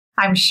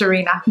I'm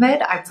Shereen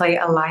Ahmed. I play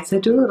Eliza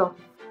Doolittle.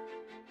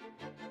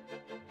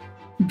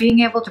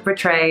 Being able to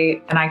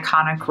portray an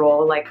iconic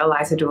role like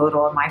Eliza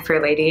Doolittle in My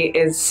Fair Lady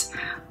is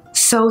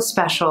so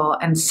special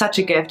and such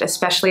a gift,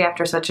 especially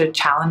after such a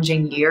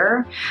challenging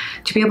year.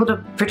 To be able to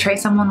portray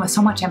someone with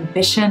so much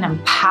ambition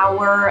and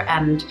power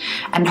and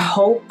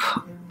hope,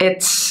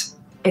 it's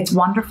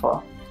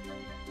wonderful.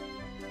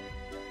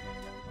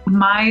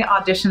 My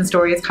audition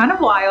story is kind of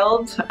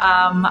wild.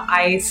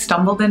 I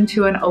stumbled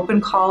into an open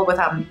call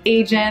without an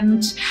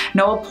agent,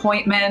 no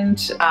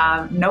appointment,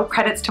 no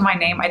credits to my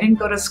name. I didn't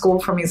go to school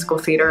for musical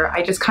theater.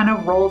 I just kind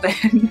of rolled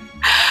in,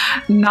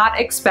 not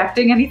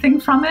expecting anything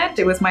from it.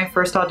 It was my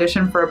first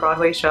audition for a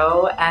Broadway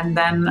show, and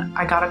then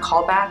I got a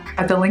call back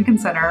at the Lincoln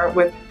Center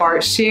with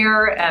Bartlett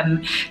Sher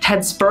and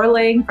Ted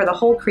Sperling for the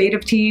whole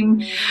creative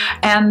team.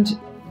 And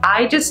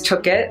I just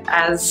took it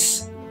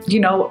as, you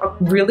know, a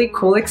really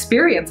cool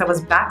experience. I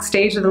was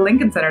backstage at the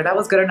Lincoln Center. That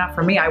was good enough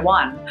for me. I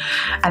won.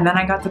 And then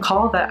I got the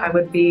call that I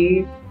would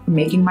be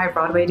making my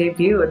Broadway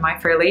debut in My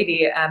Fair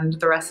Lady, and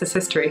the rest is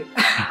history.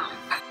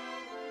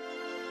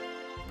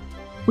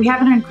 We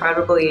have an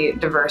incredibly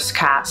diverse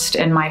cast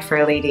in My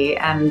Fair Lady,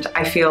 and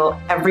I feel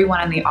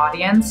everyone in the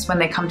audience, when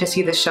they come to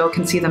see the show,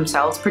 can see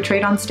themselves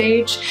portrayed on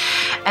stage.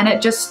 And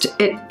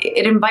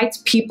it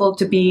invites people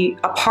to be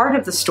a part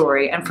of the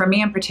story. And for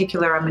me in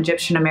particular, I'm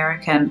Egyptian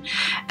American,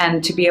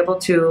 and to be able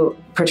to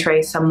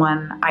portray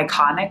someone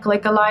iconic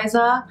like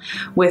Eliza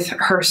with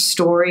her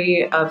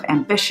story of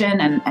ambition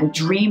and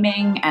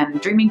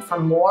dreaming for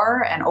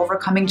more and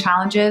overcoming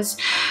challenges.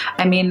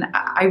 I mean,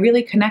 I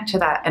really connect to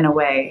that in a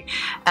way.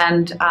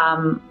 And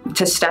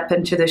to step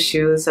into the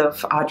shoes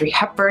of Audrey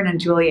Hepburn and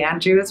Julie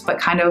Andrews, but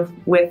kind of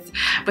with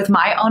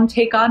my own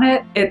take on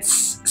it, it's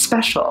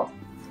special.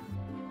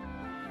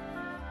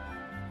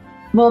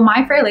 Well,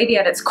 My Fair Lady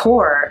at its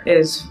core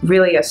is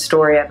really a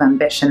story of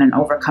ambition and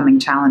overcoming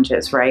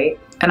challenges, right?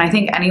 And I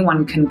think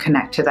anyone can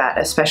connect to that,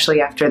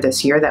 especially after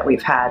this year that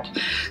we've had.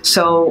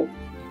 So,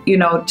 you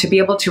know, to be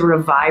able to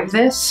revive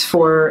this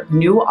for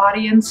new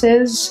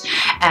audiences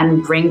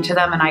and bring to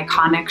them an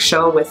iconic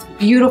show with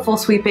beautiful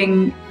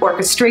sweeping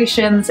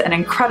orchestrations and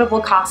incredible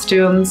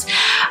costumes,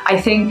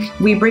 I think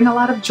we bring a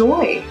lot of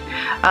joy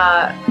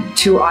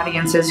to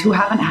audiences who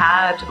haven't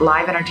had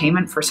live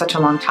entertainment for such a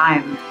long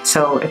time.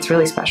 So it's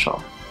really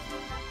special.